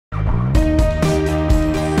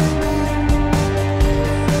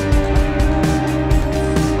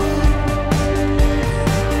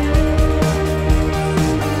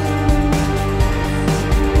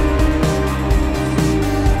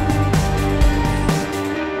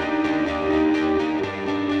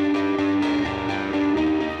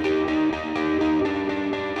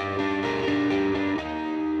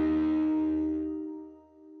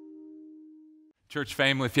Church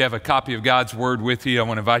family, if you have a copy of God's Word with you, I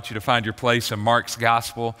want to invite you to find your place in Mark's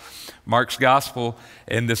Gospel. Mark's Gospel,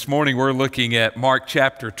 and this morning we're looking at Mark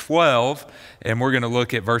chapter 12, and we're going to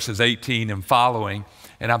look at verses 18 and following.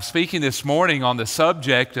 And I'm speaking this morning on the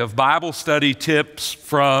subject of Bible study tips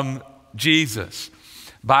from Jesus.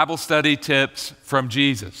 Bible study tips from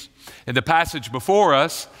Jesus. In the passage before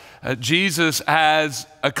us, Jesus has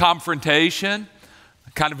a confrontation,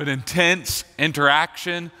 kind of an intense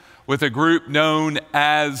interaction with a group known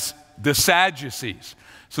as the Sadducees.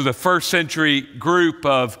 So the first century group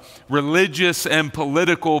of religious and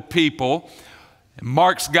political people. In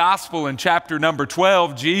Mark's Gospel in chapter number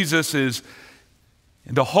 12, Jesus is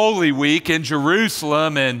in the Holy Week in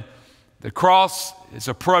Jerusalem and the cross is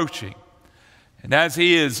approaching. And as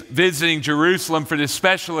he is visiting Jerusalem for this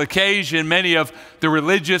special occasion, many of the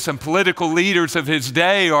religious and political leaders of his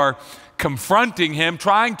day are confronting him,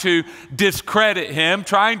 trying to discredit him,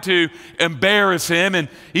 trying to embarrass him, and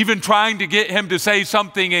even trying to get him to say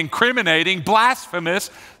something incriminating,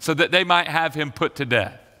 blasphemous, so that they might have him put to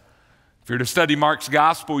death. If you were to study Mark's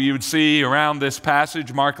Gospel, you would see around this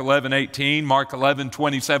passage, Mark 11:18, Mark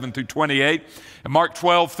 11:27 through 28, and Mark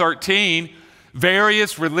 12:13,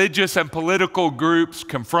 various religious and political groups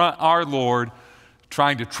confront our Lord,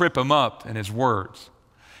 trying to trip him up in his words.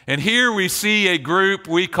 And here we see a group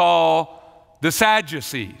we call the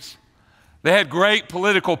Sadducees. They had great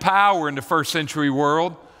political power in the first century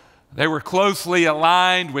world. They were closely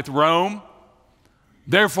aligned with Rome.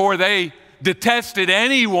 Therefore, they detested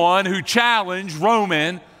anyone who challenged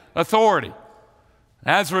Roman authority.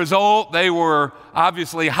 As a result, they were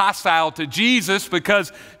obviously hostile to Jesus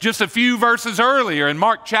because just a few verses earlier in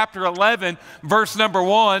Mark chapter 11, verse number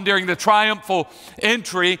 1, during the triumphal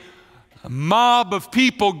entry, a mob of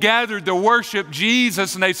people gathered to worship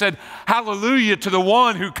Jesus, and they said, "Hallelujah to the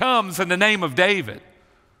one who comes in the name of David."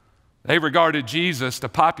 They regarded Jesus, the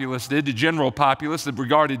populace did, the general populace, that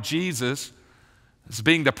regarded Jesus as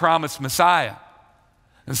being the promised Messiah.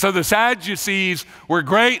 And so the Sadducees were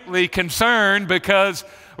greatly concerned because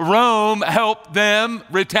Rome helped them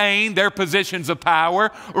retain their positions of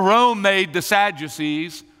power. Rome made the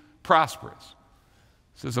Sadducees prosperous.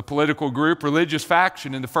 This is a political group, religious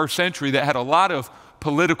faction in the first century that had a lot of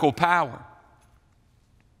political power.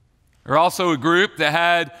 They're also a group that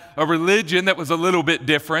had a religion that was a little bit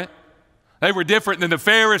different. They were different than the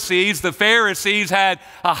Pharisees. The Pharisees had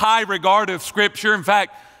a high regard of Scripture. In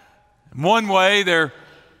fact, in one way, their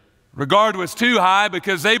regard was too high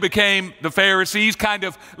because they became, the Pharisees, kind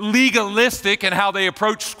of legalistic in how they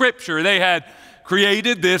approached Scripture. They had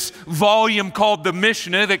created this volume called the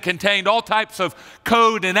Mishnah that contained all types of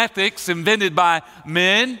code and ethics invented by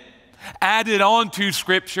men, added on to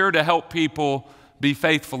Scripture to help people be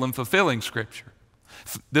faithful in fulfilling Scripture.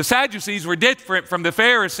 The Sadducees were different from the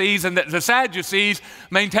Pharisees, and the Sadducees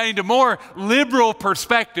maintained a more liberal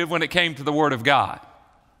perspective when it came to the Word of God.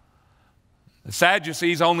 The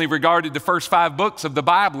Sadducees only regarded the first 5 books of the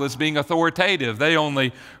Bible as being authoritative. They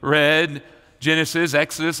only read Genesis,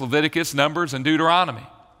 Exodus, Leviticus, Numbers, and Deuteronomy.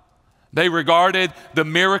 They regarded the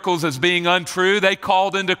miracles as being untrue. They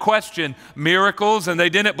called into question miracles, and they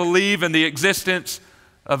didn't believe in the existence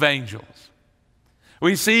of angels.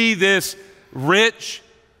 We see this rich,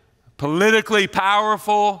 politically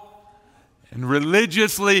powerful, and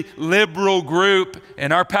religiously liberal group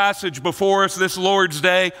in our passage before us this Lord's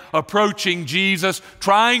Day, approaching Jesus,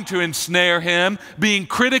 trying to ensnare him, being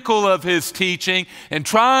critical of his teaching, and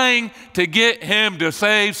trying to get him to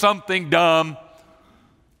say something dumb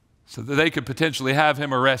so that they could potentially have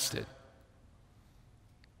him arrested.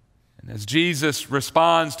 And as Jesus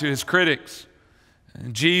responds to his critics,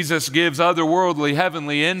 and Jesus gives otherworldly,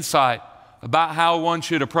 heavenly insight about how one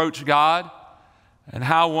should approach God, and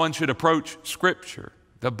how one should approach Scripture,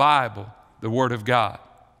 the Bible, the Word of God.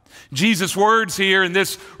 Jesus' words here in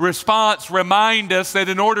this response remind us that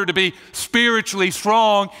in order to be spiritually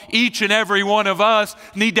strong, each and every one of us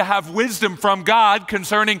need to have wisdom from God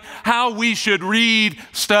concerning how we should read,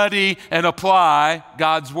 study, and apply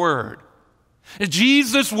God's Word.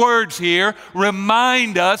 Jesus' words here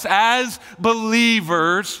remind us as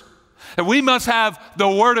believers that we must have the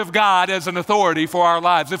Word of God as an authority for our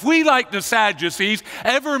lives. If we, like the Sadducees,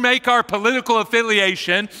 ever make our political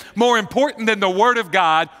affiliation more important than the Word of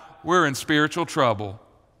God, we're in spiritual trouble.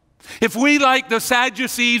 If we, like the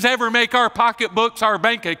Sadducees, ever make our pocketbooks, our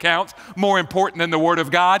bank accounts, more important than the Word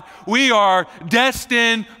of God, we are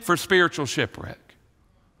destined for spiritual shipwreck.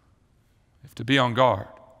 We have to be on guard,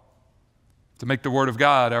 to make the Word of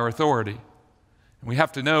God our authority. And we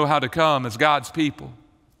have to know how to come as God's people.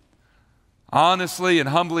 honestly and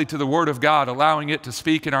humbly to the Word of God, allowing it to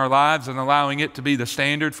speak in our lives and allowing it to be the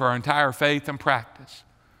standard for our entire faith and practice.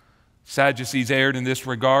 Sadducees erred in this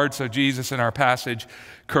regard, so Jesus in our passage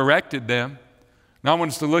corrected them. Now I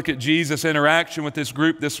want us to look at Jesus' interaction with this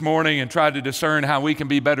group this morning and try to discern how we can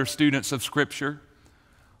be better students of Scripture.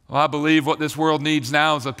 Well, I believe what this world needs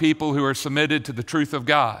now is a people who are submitted to the truth of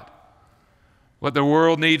God. What the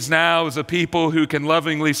world needs now is a people who can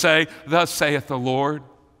lovingly say, "Thus saith the Lord."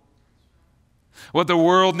 What the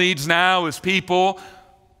world needs now is people,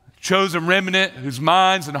 chosen remnant, whose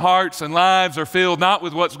minds and hearts and lives are filled not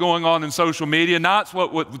with what's going on in social media, not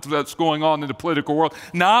with what's going on in the political world,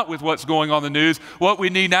 not with what's going on in the news. What we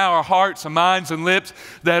need now are hearts and minds and lips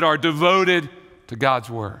that are devoted to God's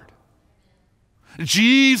Word.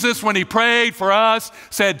 Jesus, when He prayed for us,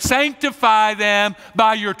 said, "Sanctify them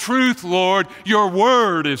by your truth, Lord. Your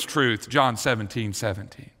Word is truth." John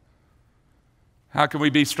 17:17. How can we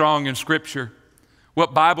be strong in Scripture?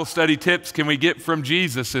 What Bible study tips can we get from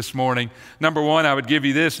Jesus this morning? Number one, I would give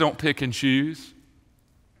you this: don't pick and choose.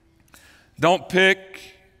 Don't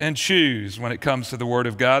pick and choose when it comes to the Word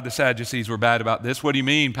of God. The Sadducees were bad about this. What do you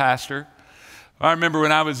mean, Pastor? I remember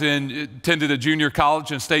when I was attended a junior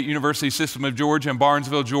college in State University System of Georgia in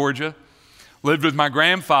Barnesville, Georgia. Lived with my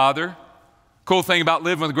grandfather. Cool thing about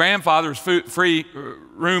living with a grandfather is free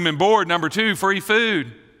room and board. Number two, free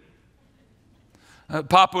food.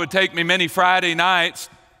 Papa would take me many Friday nights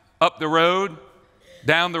up the road,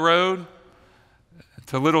 down the road,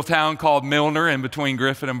 to a little town called Milner in between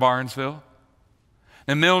Griffin and Barnesville.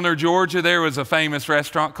 In Milner, Georgia, there was a famous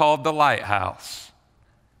restaurant called The Lighthouse.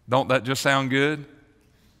 Don't that just sound good?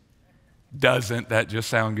 Doesn't that just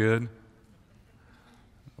sound good?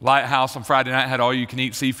 Lighthouse on Friday night had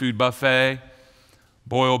all-you-can-eat seafood buffet,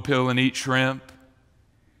 boiled, peel, and eat shrimp,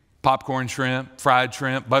 popcorn shrimp, fried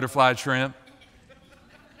shrimp, butterfly shrimp,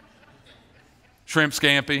 shrimp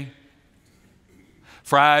scampi,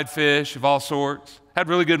 fried fish of all sorts. Had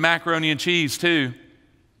really good macaroni and cheese too.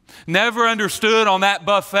 Never understood on that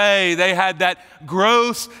buffet they had that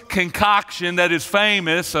gross concoction that is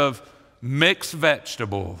famous of mixed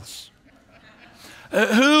vegetables.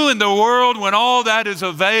 Who in the world, when all that is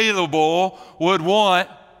available, would want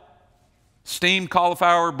steamed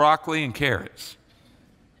cauliflower, broccoli, and carrots?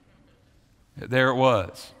 There it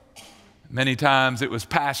was. Many times it was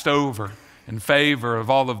passed over in favor of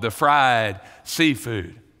all of the fried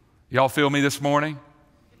seafood. Y'all feel me this morning?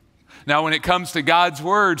 Now, when it comes to God's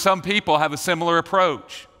Word, some people have a similar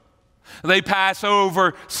approach. They pass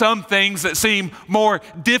over some things that seem more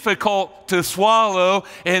difficult to swallow,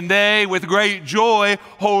 and they, with great joy,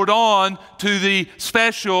 hold on to the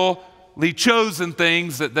specially chosen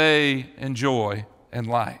things that they enjoy and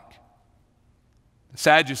like. The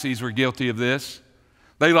Sadducees were guilty of this.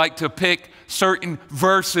 They like to pick certain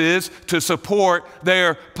verses to support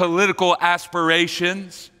their political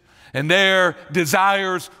aspirations and their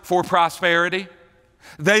desires for prosperity.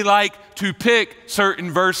 They like to pick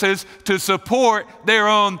certain verses to support their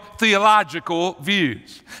own theological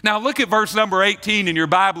views. Now look at verse number 18 in your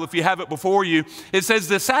Bible if you have it before you. It says,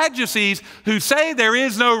 "The Sadducees who say there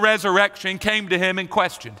is no resurrection came to him and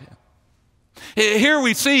questioned him." Here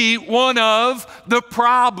we see one of the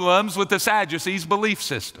problems with the Sadducees' belief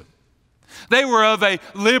system. They were of a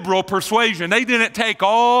liberal persuasion. They didn't take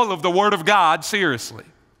all of the Word of God seriously.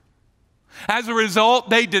 As a result,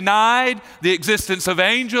 they denied the existence of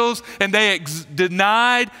angels and they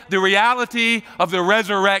denied the reality of the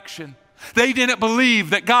resurrection. They didn't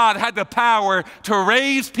believe that God had the power to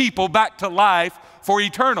raise people back to life for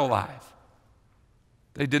eternal life.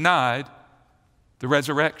 They denied the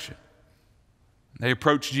resurrection. They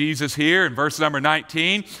approached Jesus here in verse number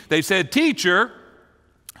 19. They said, "Teacher,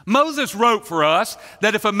 Moses wrote for us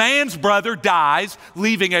that if a man's brother dies,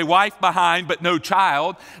 leaving a wife behind but no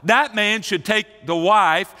child, that man should take the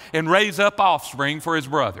wife and raise up offspring for his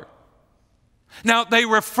brother." Now, they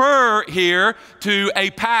refer here to a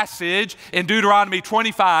passage in Deuteronomy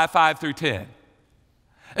 25, 5 through 10.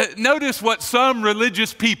 Notice what some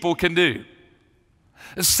religious people can do.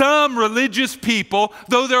 Some religious people,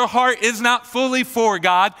 though their heart is not fully for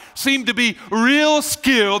God, seem to be real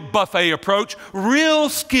skilled, buffet approach, real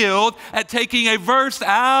skilled at taking a verse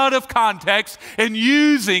out of context and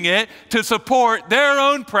using it to support their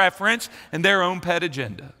own preference and their own pet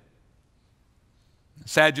agenda. The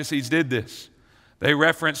Sadducees did this. They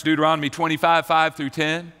referenced Deuteronomy 25, 5 through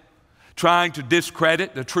 10, trying to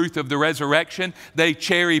discredit the truth of the resurrection. They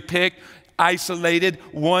cherry-picked, isolated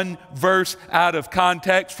one verse out of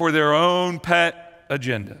context for their own pet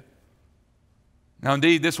agenda. Now,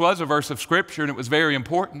 indeed, this was a verse of Scripture, and it was very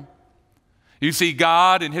important. You see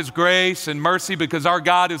God and His grace and mercy, because our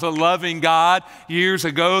God is a loving God. Years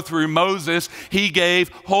ago through Moses, He gave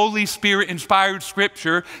Holy Spirit-inspired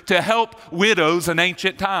scripture to help widows in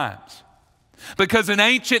ancient times. Because in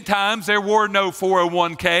ancient times, there were no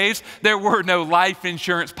 401ks, there were no life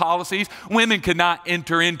insurance policies. Women could not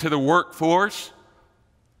enter into the workforce.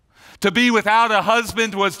 To be without a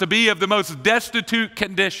husband was to be of the most destitute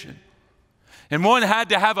condition. And one had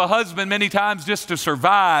to have a husband many times just to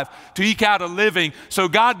survive, to eke out a living. So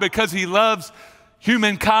God, because He loves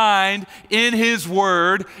humankind in His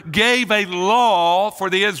Word, gave a law for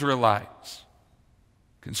the Israelites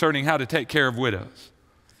concerning how to take care of widows.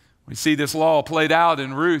 We see this law played out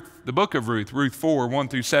in Ruth, the book of Ruth, Ruth 4, 1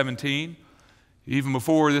 through 17. Even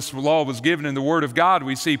before this law was given in the Word of God,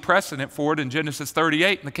 we see precedent for it in Genesis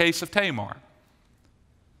 38 in the case of Tamar.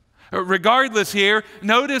 Regardless here,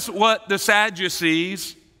 notice what the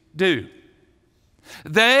Sadducees do.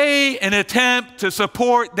 They, in an attempt to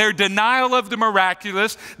support their denial of the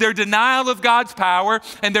miraculous, their denial of God's power,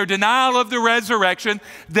 and their denial of the resurrection,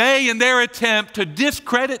 they, in their attempt to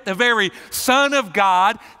discredit the very Son of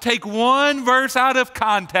God, take one verse out of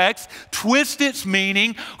context, twist its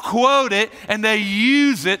meaning, quote it, and they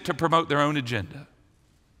use it to promote their own agenda.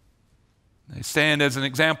 They stand as an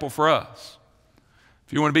example for us.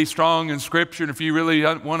 If you want to be strong in Scripture, and if you really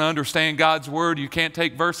want to understand God's Word, you can't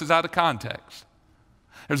take verses out of context.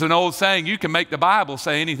 There's an old saying, you can make the Bible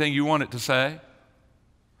say anything you want it to say.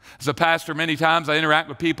 As a pastor, many times I interact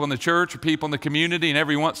with people in the church or people in the community, and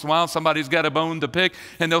every once in a while somebody's got a bone to pick,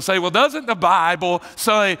 and they'll say, well, doesn't the Bible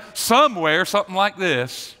say somewhere something like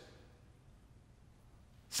this?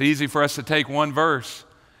 It's easy for us to take one verse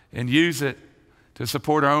and use it to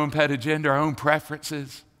support our own pet agenda, our own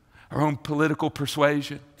preferences, our own political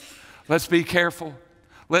persuasion. Let's be careful.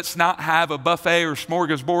 Let's not have a buffet or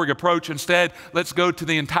smorgasbord approach. Instead, let's go to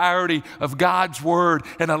the entirety of God's Word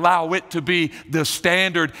and allow it to be the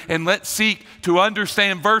standard. And let's seek to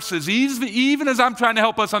understand verses. Even as I'm trying to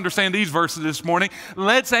help us understand these verses this morning,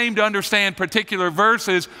 let's aim to understand particular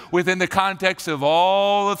verses within the context of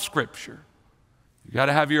all of Scripture. You've got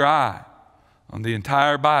to have your eye on the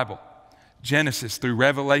entire Bible, Genesis through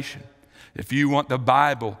Revelation, if you want the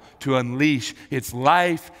Bible to unleash its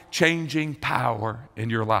life-changing power in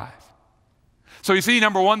your life. So you see,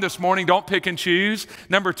 number one this morning, don't pick and choose.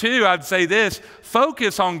 Number two, I'd say this,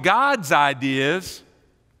 focus on God's ideas.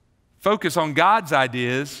 Focus on God's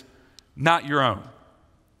ideas, not your own.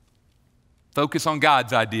 Focus on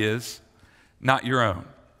God's ideas, not your own.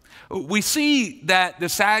 We see that the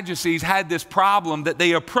Sadducees had this problem that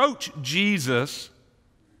they approach Jesus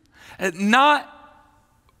not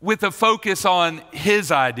with a focus on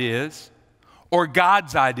His ideas or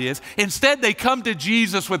God's ideas. Instead, they come to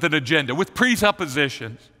Jesus with an agenda, with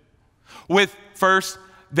presuppositions, with first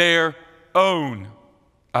their own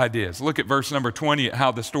ideas. Look at verse number 20,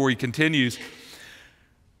 how the story continues.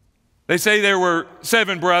 They say there were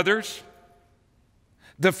 7 brothers.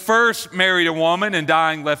 The first married a woman and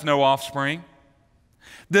dying left no offspring.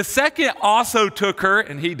 The second also took her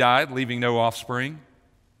and he died, leaving no offspring.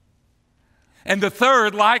 And the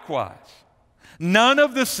third likewise. None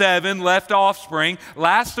of the 7 left offspring.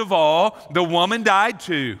 Last of all, the woman died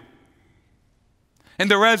too. In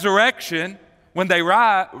the resurrection, when they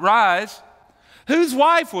rise, whose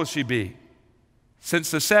wife will she be?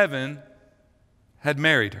 Since the 7 had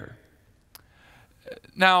married her.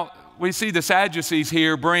 Now, we see the Sadducees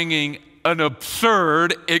here bringing an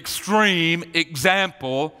absurd, extreme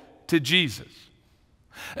example to Jesus.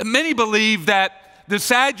 Many believe that the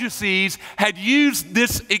Sadducees had used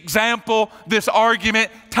this example, this argument,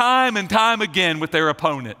 time and time again with their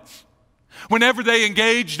opponents. Whenever they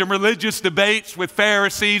engaged in religious debates with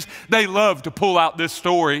Pharisees, they loved to pull out this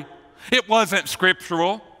story. It wasn't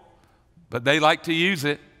scriptural, but they liked to use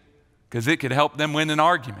it because it could help them win an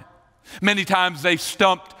argument. Many times they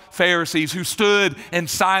stumped Pharisees who stood in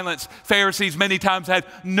silence. Pharisees many times had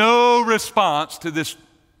no response to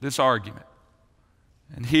this argument.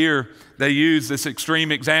 And here they use this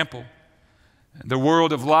extreme example. In the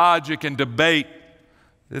world of logic and debate,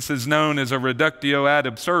 this is known as a reductio ad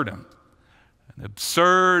absurdum, an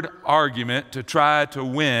absurd argument to try to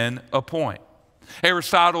win a point.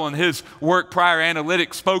 Aristotle in his work Prior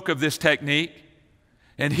Analytics spoke of this technique,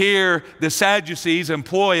 and here the Sadducees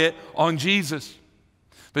employ it on Jesus.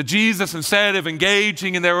 But Jesus, instead of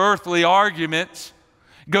engaging in their earthly arguments,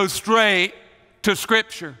 goes straight to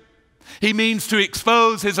Scripture. He means to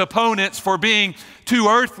expose his opponents for being too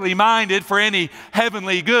earthly minded for any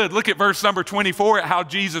heavenly good. Look at verse number 24 at how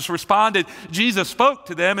Jesus responded. Jesus spoke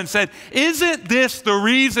to them and said, "Isn't this the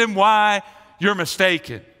reason why you're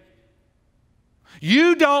mistaken?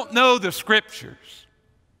 You don't know the Scriptures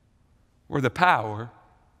or the power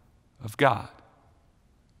of God.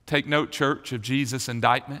 Take note, church, of Jesus'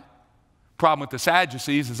 indictment. Problem with the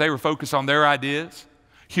Sadducees is they were focused on their ideas,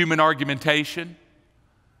 human argumentation,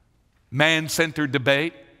 man-centered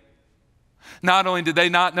debate. Not only did they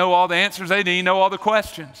not know all the answers, they didn't even know all the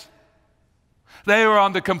questions. They were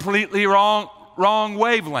on the completely wrong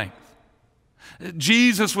wavelength.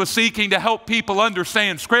 Jesus was seeking to help people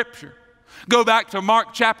understand Scripture. Go back to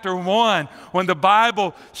Mark chapter 1 when the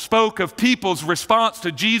Bible spoke of people's response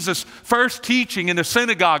to Jesus' first teaching in the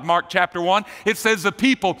synagogue. Mark chapter 1, it says the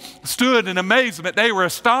people stood in amazement. They were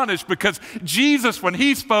astonished because Jesus, when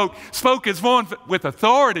he spoke as one with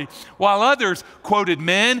authority, while others quoted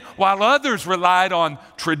men, while others relied on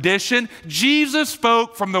tradition. Jesus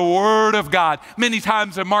spoke from the Word of God. Many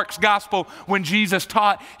times in Mark's gospel, when Jesus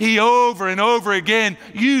taught, he over and over again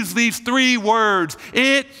used these three words: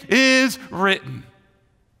 "It is written."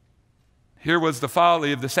 Here was the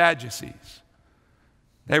folly of the Sadducees.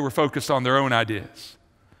 They were focused on their own ideas,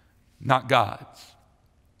 not God's.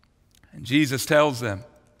 And Jesus tells them,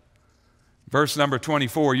 verse number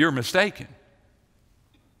 24, "You're mistaken.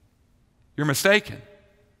 You're mistaken."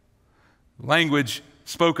 Language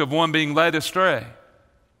spoke of one being led astray,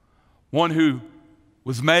 one who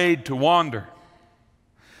was made to wander.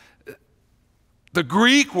 The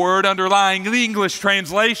Greek word underlying the English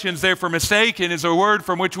translations there for mistaken is a word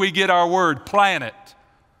from which we get our word planet.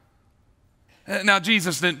 Now,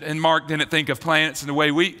 Jesus and Mark didn't think of planets in the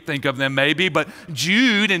way we think of them maybe, but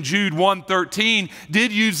Jude in Jude 1:13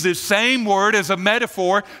 did use this same word as a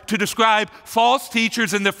metaphor to describe false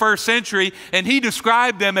teachers in the first century, and he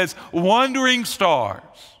described them as wandering stars.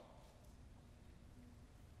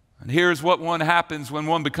 And here's what happens when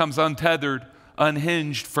one becomes untethered,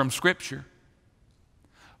 unhinged from Scripture.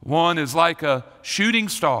 One is like a shooting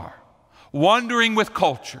star, wandering with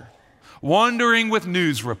culture, wandering with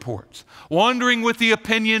news reports, wandering with the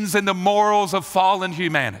opinions and the morals of fallen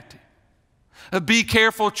humanity. Be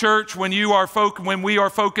careful, church, when we are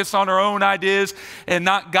focused on our own ideas and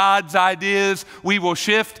not God's ideas. We will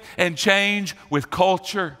shift and change with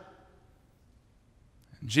culture.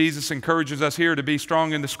 Jesus encourages us here to be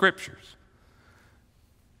strong in the Scriptures.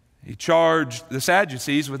 He charged the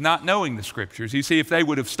Sadducees with not knowing the Scriptures. You see, if they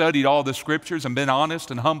would have studied all the Scriptures and been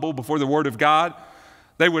honest and humble before the Word of God,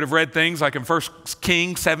 they would have read things like in 1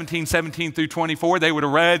 Kings 17 through 24, they would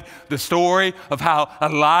have read the story of how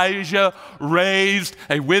Elijah raised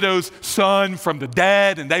a widow's son from the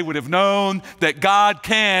dead, and they would have known that God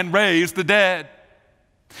can raise the dead.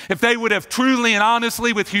 If they would have truly and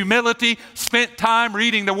honestly, with humility, spent time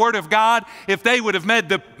reading the Word of God, if they would have made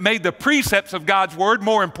the precepts of God's Word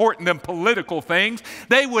more important than political things,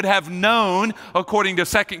 they would have known, according to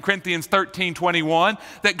 2 Corinthians 13:21,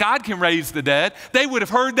 that God can raise the dead. They would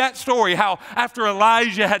have heard that story, how after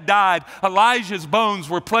Elijah had died, Elijah's bones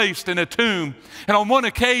were placed in a tomb. And on one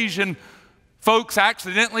occasion, folks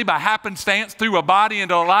accidentally, by happenstance, threw a body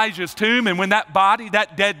into Elijah's tomb, and when that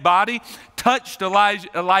dead body, touched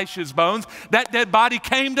Elisha's bones, that dead body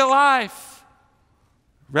came to life.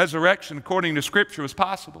 Resurrection, according to Scripture, was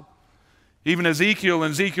possible. Even Ezekiel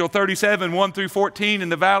in Ezekiel 37, 1 through 14, in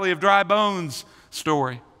the Valley of Dry Bones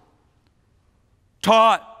story,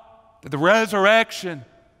 taught that the resurrection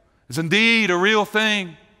is indeed a real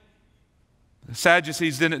thing. The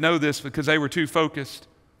Sadducees didn't know this because they were too focused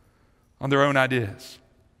on their own ideas.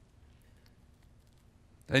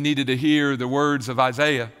 They needed to hear the words of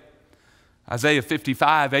Isaiah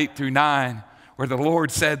 55, 8 through 9, where the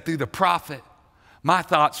Lord said through the prophet, "My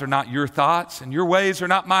thoughts are not your thoughts, and your ways are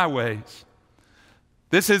not my ways."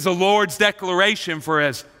 This is the Lord's declaration, "For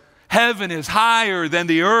as heaven is higher than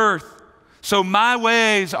the earth, so my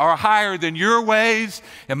ways are higher than your ways,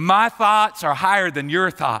 and my thoughts are higher than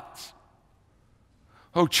your thoughts."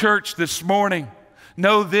 Oh, church, this morning,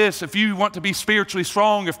 know this: if you want to be spiritually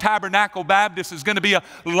strong, if Tabernacle Baptist is going to be a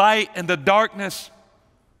light in the darkness,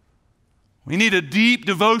 we need a deep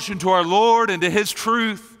devotion to our Lord and to His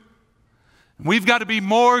truth. We've got to be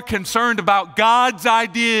more concerned about God's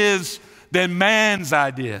ideas than man's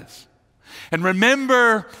ideas. And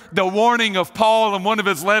remember the warning of Paul in one of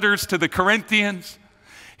his letters to the Corinthians.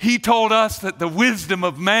 He told us that the wisdom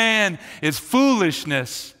of man is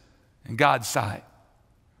foolishness in God's sight.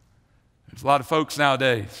 There's a lot of folks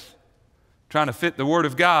nowadays trying to fit the Word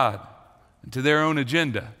of God into their own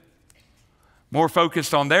agenda, more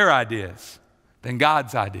focused on their ideas than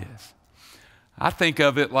God's ideas. I think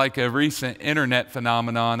of it like a recent internet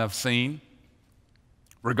phenomenon I've seen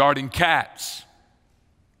regarding cats.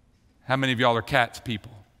 How many of y'all are cats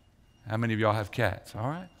people? How many of y'all have cats? All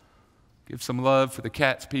right. Give some love for the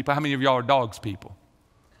cats people. How many of y'all are dogs people?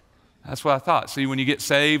 That's what I thought. See, when you get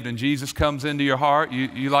saved and Jesus comes into your heart,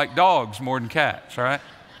 you like dogs more than cats, right?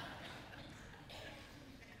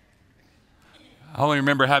 I only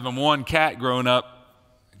remember having one cat growing up.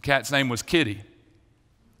 The cat's name was Kitty.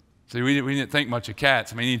 See, we didn't think much of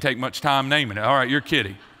cats. I mean, you didn't take much time naming it. All right, you're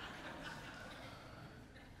Kitty.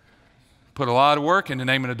 Put a lot of work into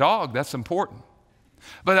naming a dog. That's important.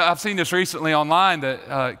 But I've seen this recently online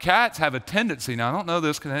that cats have a tendency, now I don't know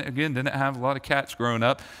this because, again, didn't have a lot of cats growing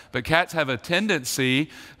up, but cats have a tendency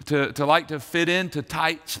to like to fit into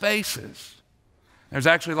tight spaces. There's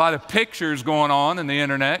actually a lot of pictures going on in the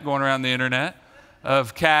internet, going around the internet,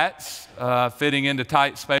 of cats fitting into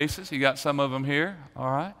tight spaces. You got some of them here, all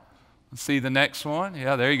right. Let's see the next one.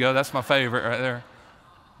 Yeah, there you go. That's my favorite right there.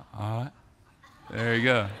 All right, there you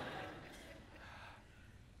go.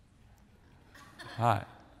 All right.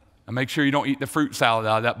 And make sure you don't eat the fruit salad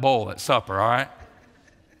out of that bowl at supper, all right?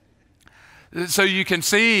 So you can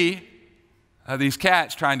see these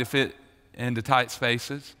cats trying to fit into tight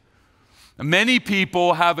spaces. Many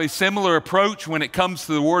people have a similar approach when it comes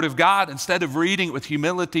to the Word of God. Instead of reading it with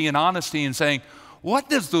humility and honesty and saying, what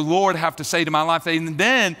does the Lord have to say to my life? And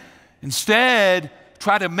then instead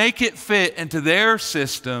try to make it fit into their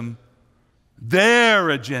system,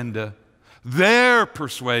 their agenda, their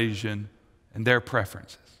persuasion, and their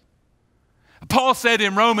preferences. Paul said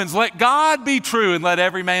in Romans, let God be true and let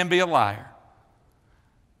every man be a liar.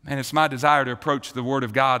 Man, it's my desire to approach the Word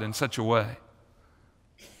of God in such a way.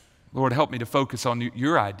 Lord, help me to focus on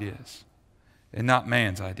your ideas and not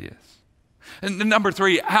man's ideas. And number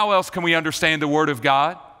 3, how else can we understand the Word of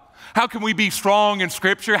God? How can we be strong in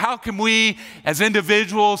Scripture? How can we, as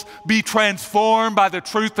individuals, be transformed by the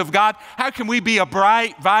truth of God? How can we be a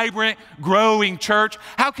bright, vibrant, growing church?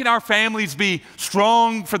 How can our families be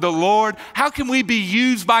strong for the Lord? How can we be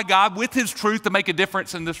used by God with His truth to make a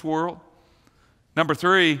difference in this world? Number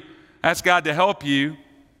 3, ask God to help you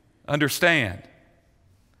understand.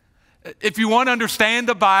 If you want to understand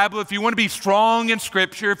the Bible, if you want to be strong in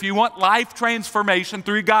Scripture, if you want life transformation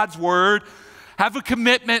through God's Word, have a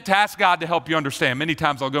commitment to ask God to help you understand. Many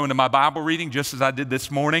times I'll go into my Bible reading just as I did this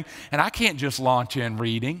morning, and I can't just launch in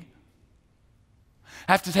reading.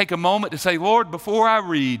 I have to take a moment to say, Lord, before I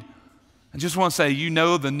read, I just want to say, you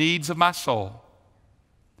know the needs of my soul.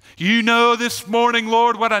 You know this morning,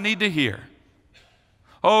 Lord, what I need to hear.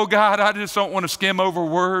 Oh, God, I just don't want to skim over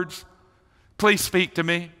words. Please speak to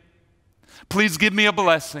me. Please give me a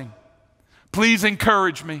blessing. Please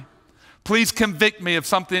encourage me. Please convict me of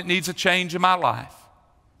something that needs a change in my life.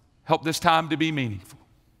 Help this time to be meaningful.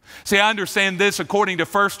 See, I understand this according to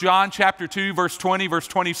 1 John chapter 2, verse 20, verse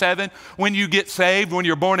 27. When you get saved, when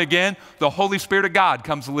you're born again, the Holy Spirit of God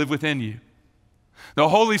comes to live within you. The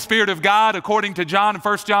Holy Spirit of God, according to John,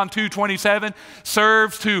 1 John 2, 27,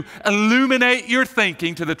 serves to illuminate your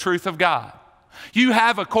thinking to the truth of God. You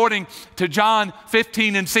have, according to John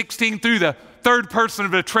 15 and 16, through the third person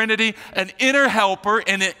of the Trinity, an inner helper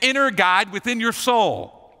and an inner guide within your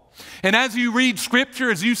soul. And as you read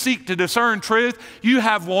Scripture, as you seek to discern truth, you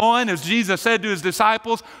have one, as Jesus said to His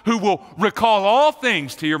disciples, who will recall all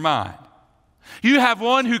things to your mind. You have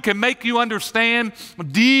one who can make you understand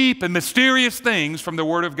deep and mysterious things from the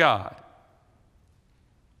Word of God.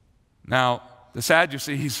 Now, the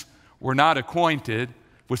Sadducees were not acquainted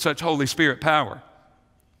with such Holy Spirit power.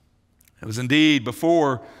 It was indeed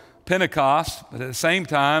before Pentecost, but at the same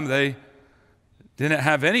time, they didn't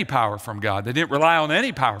have any power from God. They didn't rely on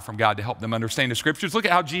any power from God to help them understand the Scriptures. Look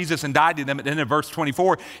at how Jesus indicted them at the end of verse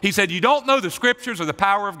 24. He said, you don't know the Scriptures or the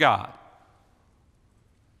power of God.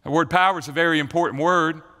 The word power is a very important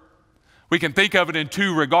word. We can think of it in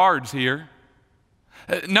 2 regards here.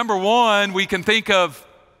 Number 1, we can think of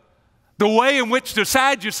the way in which the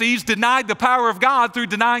Sadducees denied the power of God through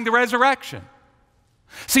denying the resurrection.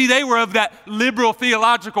 See, they were of that liberal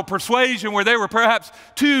theological persuasion where they were perhaps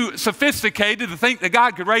too sophisticated to think that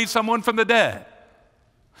God could raise someone from the dead.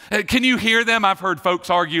 Can you hear them? I've heard folks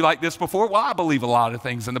argue like this before. Well, I believe a lot of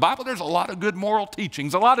things in the Bible. There's a lot of good moral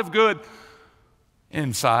teachings, a lot of good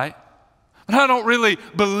insight. But I don't really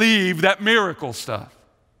believe that miracle stuff.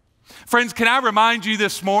 Friends, can I remind you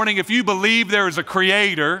this morning, if you believe there is a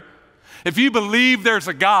creator, if you believe there's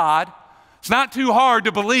a God, it's not too hard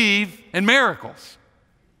to believe in miracles.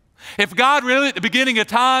 If God really at the beginning of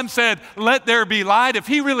time said, let there be light, if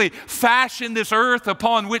He really fashioned this earth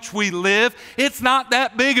upon which we live, it's not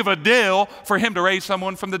that big of a deal for Him to raise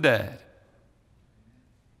someone from the dead.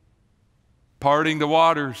 Parting the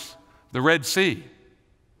waters, the Red Sea,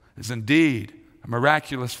 is indeed a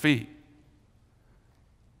miraculous feat.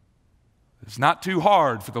 It's not too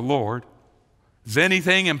hard for the Lord Is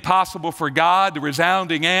anything impossible for God? The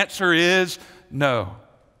resounding answer is no.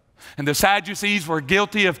 And the Sadducees were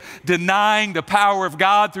guilty of denying the power of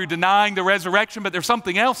God through denying the resurrection, but there's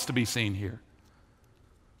something else to be seen here.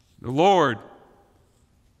 The Lord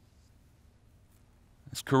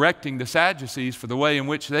is correcting the Sadducees for the way in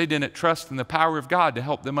which they didn't trust in the power of God to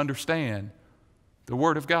help them understand the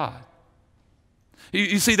Word of God.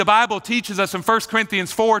 You see, the Bible teaches us in 1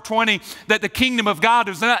 Corinthians 4:20 that the kingdom of God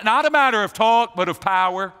is not a matter of talk, but of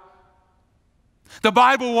power. The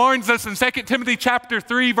Bible warns us in 2 Timothy chapter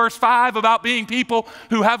 3, verse 5 about being people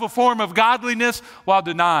who have a form of godliness while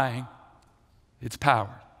denying its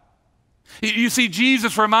power. You see,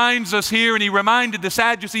 Jesus reminds us here, and he reminded the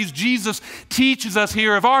Sadducees, Jesus teaches us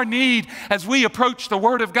here of our need as we approach the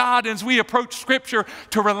Word of God, as we approach Scripture,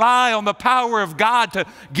 to rely on the power of God to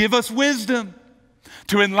give us wisdom,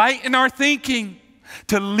 to enlighten our thinking,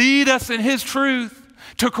 to lead us in His truth,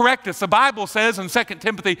 to correct us. The Bible says in 2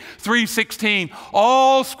 Timothy 3:16,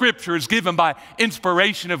 all Scripture is given by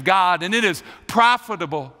inspiration of God, and it is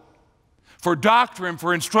profitable for doctrine,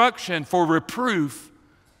 for instruction, for reproof,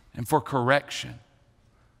 and for correction.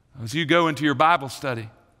 As you go into your Bible study,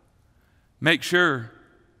 make sure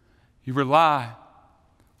you rely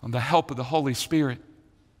on the help of the Holy Spirit.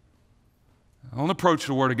 Don't approach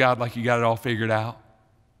the Word of God like you got it all figured out.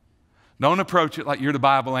 Don't approach it like you're the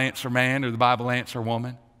Bible answer man or the Bible answer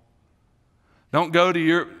woman. Don't go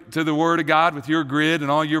to the Word of God with your grid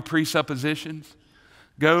and all your presuppositions.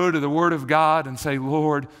 Go to the Word of God and say,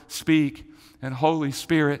 Lord, speak, and Holy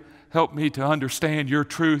Spirit, help me to understand your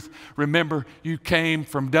truth. Remember, you came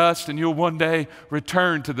from dust and you'll one day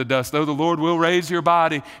return to the dust. Though the Lord will raise your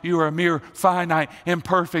body, you are a mere finite,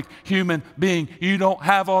 imperfect human being. You don't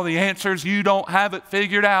have all the answers. You don't have it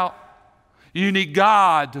figured out. You need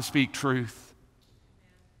God to speak truth.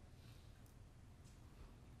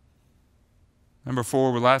 Number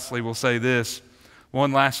 4, lastly, we'll say this.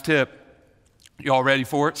 One last tip. You all ready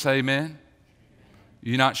for it? Say amen.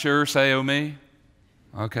 You not sure? Say oh me.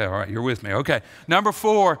 Okay, all right, you're with me. Okay, number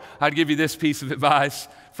 4, I'd give you this piece of advice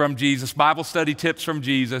from Jesus. Bible study tips from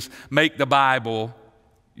Jesus. Make the Bible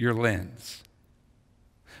your lens.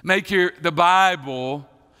 Make the Bible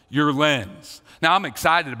your lens. Now, I'm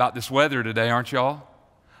excited about this weather today, aren't y'all?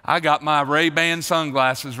 I got my Ray-Ban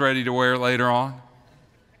sunglasses ready to wear later on.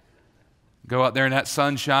 Go out there in that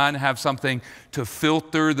sunshine and have something to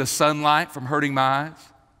filter the sunlight from hurting my eyes.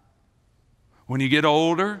 When you get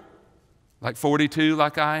older, like 42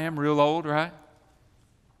 like I am, real old, right?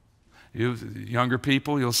 You younger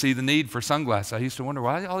people, you'll see the need for sunglasses. I used to wonder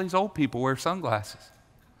why all these old people wear sunglasses.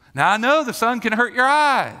 Now, I know the sun can hurt your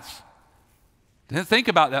eyes. Didn't think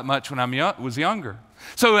about that much when I was younger.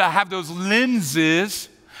 So I have those lenses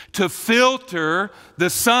to filter the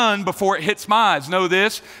sun before it hits my eyes. Know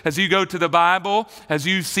this, as you go to the Bible, as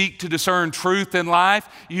you seek to discern truth in life,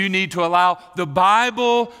 you need to allow the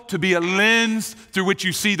Bible to be a lens through which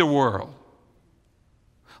you see the world.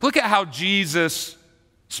 Look at how Jesus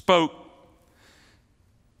spoke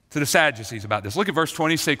to the Sadducees about this. Look at verse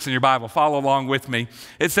 26 in your Bible. Follow along with me.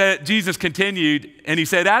 It said, Jesus continued, and he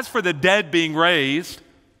said, as for the dead being raised,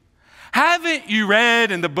 haven't you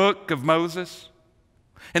read in the book of Moses,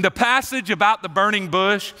 in the passage about the burning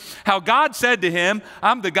bush, how God said to him,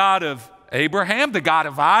 I'm the God of Abraham, the God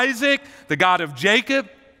of Isaac, the God of Jacob.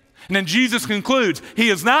 And then Jesus concludes, he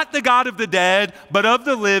is not the God of the dead, but of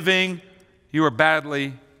the living. You are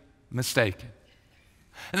badly mistaken.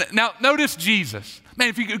 Now, notice Jesus. Man,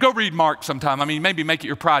 if you could go read Mark sometime, maybe make it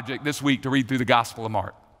your project this week to read through the Gospel of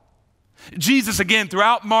Mark. Jesus, again,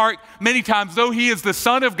 throughout Mark, many times, though he is the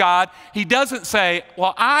Son of God, he doesn't say,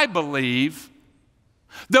 well, I believe.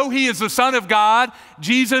 Though he is the Son of God,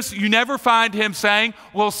 Jesus, you never find him saying,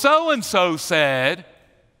 well, so-and-so said.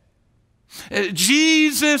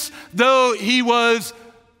 Jesus, though he was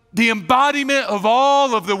the embodiment of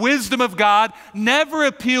all of the wisdom of God, never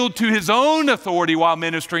appealed to his own authority while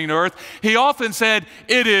ministering to earth. He often said,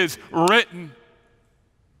 it is written.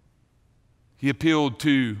 He appealed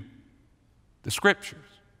to the Scriptures.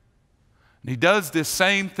 And he does this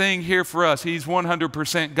same thing here for us. He's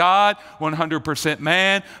 100% God, 100%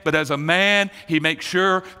 man, but as a man, he makes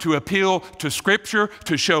sure to appeal to Scripture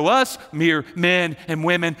to show us, mere men and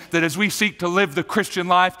women, that as we seek to live the Christian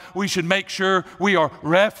life, we should make sure we are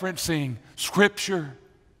referencing Scripture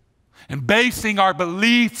and basing our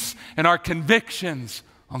beliefs and our convictions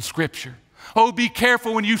on Scripture. Oh, be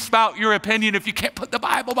careful when you spout your opinion if you can't put the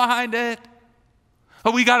Bible behind it. Oh,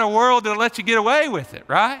 we got a world that'll let you get away with it,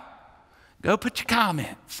 right? Go put your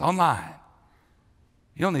comments online.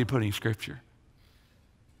 You don't need to put any Scripture.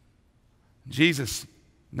 Jesus,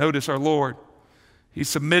 notice our Lord, He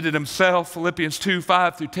submitted himself, Philippians 2,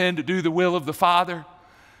 5 through 10, to do the will of the Father.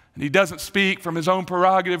 And he doesn't speak from his own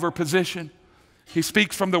prerogative or position. He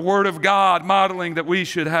speaks from the Word of God, modeling that we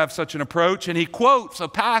should have such an approach. And he quotes a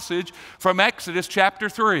passage from Exodus chapter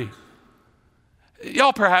 3.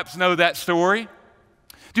 Y'all perhaps know that story.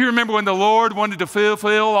 Do you remember when the Lord wanted to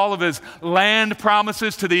fulfill all of his land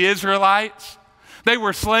promises to the Israelites? They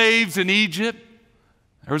were slaves in Egypt.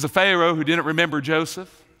 There was a Pharaoh who didn't remember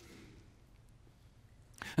Joseph.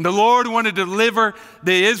 And the Lord wanted to deliver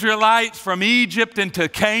the Israelites from Egypt into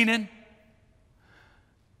Canaan.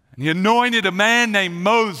 And he anointed a man named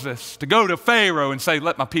Moses to go to Pharaoh and say,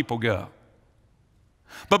 let my people go.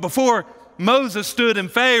 But before Moses stood in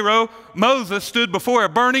Pharaoh, Moses stood before a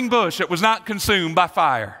burning bush that was not consumed by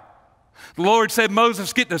fire. The Lord said,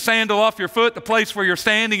 Moses, get the sandal off your foot. The place where you're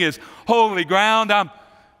standing is holy ground. I'm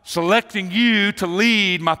selecting you to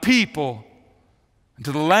lead my people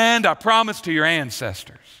into the land I promised to your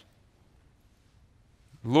ancestors.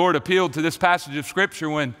 The Lord appealed to this passage of Scripture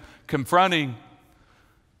when confronting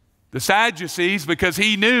the Sadducees because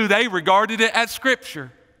he knew they regarded it as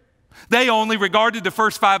Scripture. They only regarded the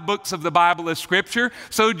first 5 books of the Bible as Scripture.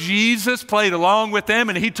 So Jesus played along with them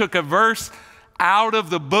and he took a verse out of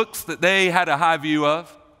the books that they had a high view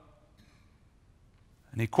of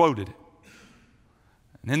and he quoted it.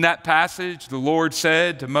 And in that passage, the Lord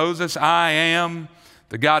said to Moses, I am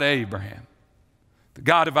the God of Abraham, the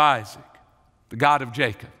God of Isaac, the God of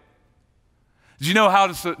Jacob. Did you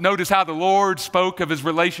know notice how the Lord spoke of his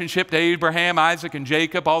relationship to Abraham, Isaac, and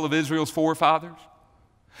Jacob, all of Israel's forefathers?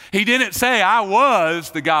 He didn't say, I was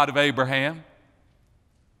the God of Abraham.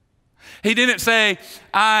 He didn't say,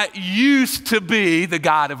 I used to be the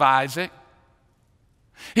God of Isaac.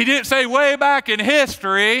 He didn't say, way back in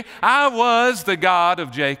history, I was the God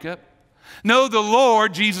of Jacob. No, the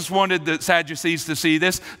Lord, Jesus wanted the Sadducees to see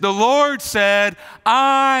this. The Lord said,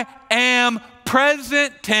 I am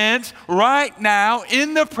present tense right now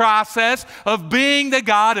in the process of being the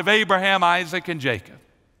God of Abraham, Isaac, and Jacob.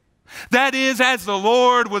 That is, as the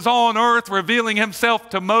Lord was on earth revealing himself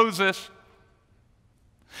to Moses,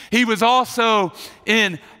 he was also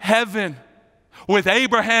in heaven with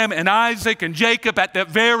Abraham and Isaac and Jacob at that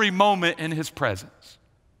very moment in his presence.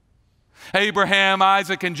 Abraham,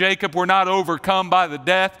 Isaac, and Jacob were not overcome by the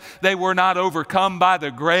death. They were not overcome by the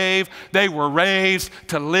grave. They were raised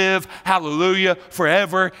to live, hallelujah,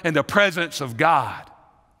 forever in the presence of God.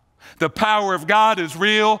 The power of God is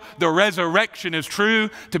real. The resurrection is true.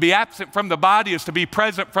 To be absent from the body is to be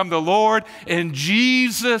present from the Lord. And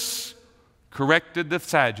Jesus corrected the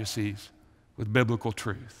Sadducees with biblical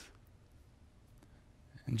truth.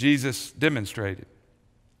 And Jesus demonstrated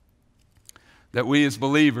that we as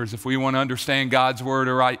believers, if we want to understand God's word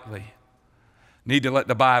rightly, need to let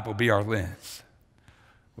the Bible be our lens.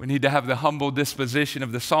 We need to have the humble disposition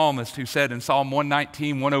of the psalmist who said in Psalm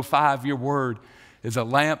 119, 105, your word is a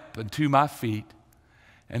lamp unto my feet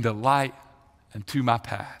and a light unto my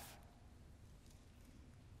path.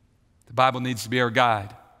 The Bible needs to be our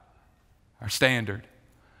guide, our standard,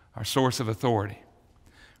 our source of authority.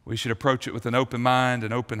 We should approach it with an open mind,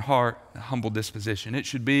 an open heart, a humble disposition. It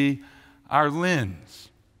should be our lens.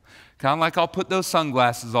 Kind of like I'll put those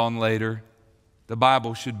sunglasses on later, the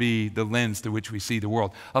Bible should be the lens through which we see the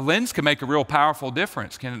world. A lens can make a real powerful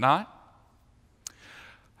difference, can it not?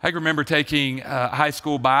 I remember taking high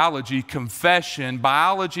school biology, confession,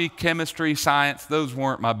 biology, chemistry, science, those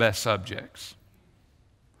weren't my best subjects.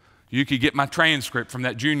 You could get my transcript from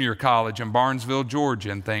that junior college in Barnesville, Georgia,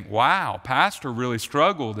 and think, wow, pastor really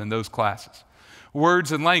struggled in those classes.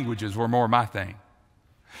 Words and languages were more my thing.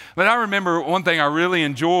 But I remember one thing I really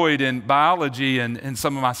enjoyed in biology and in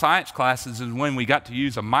some of my science classes is when we got to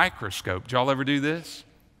use a microscope. Did y'all ever do this?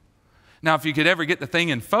 Now, if you could ever get the thing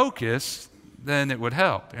in focus, then it would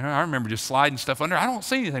help. You know, I remember just sliding stuff under. I don't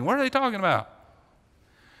see anything. What are they talking about?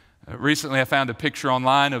 Recently, I found a picture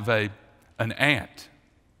online of an ant.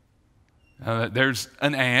 There's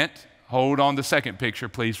an ant. Hold on the second picture,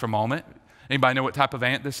 please, for a moment. Anybody know what type of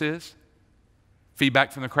ant this is?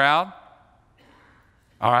 Feedback from the crowd?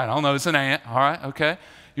 All right, I don't know. It's an ant. All right, okay.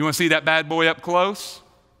 You want to see that bad boy up close?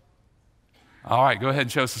 All right, go ahead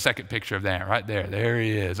and show us the second picture of the ant right there. There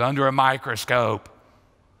he is, under a microscope.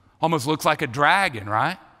 Almost looks like a dragon,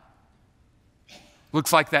 right?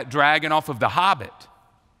 Looks like that dragon off of The Hobbit.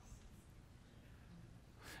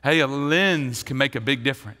 Hey, a lens can make a big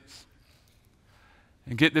difference.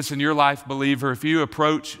 And get this in your life, believer, if you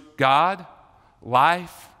approach God,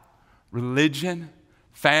 life, religion,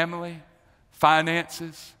 family,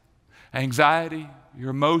 finances, anxiety,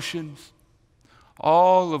 your emotions,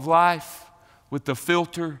 all of life with the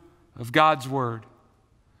filter of God's word,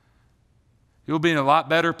 you'll be in a lot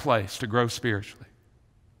better place to grow spiritually.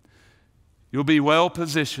 You'll be well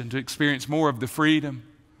positioned to experience more of the freedom,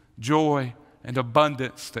 joy, and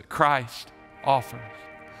abundance that Christ offers.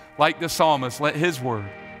 Like the psalmist, let his word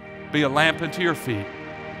be a lamp unto your feet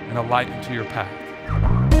and a light unto your path.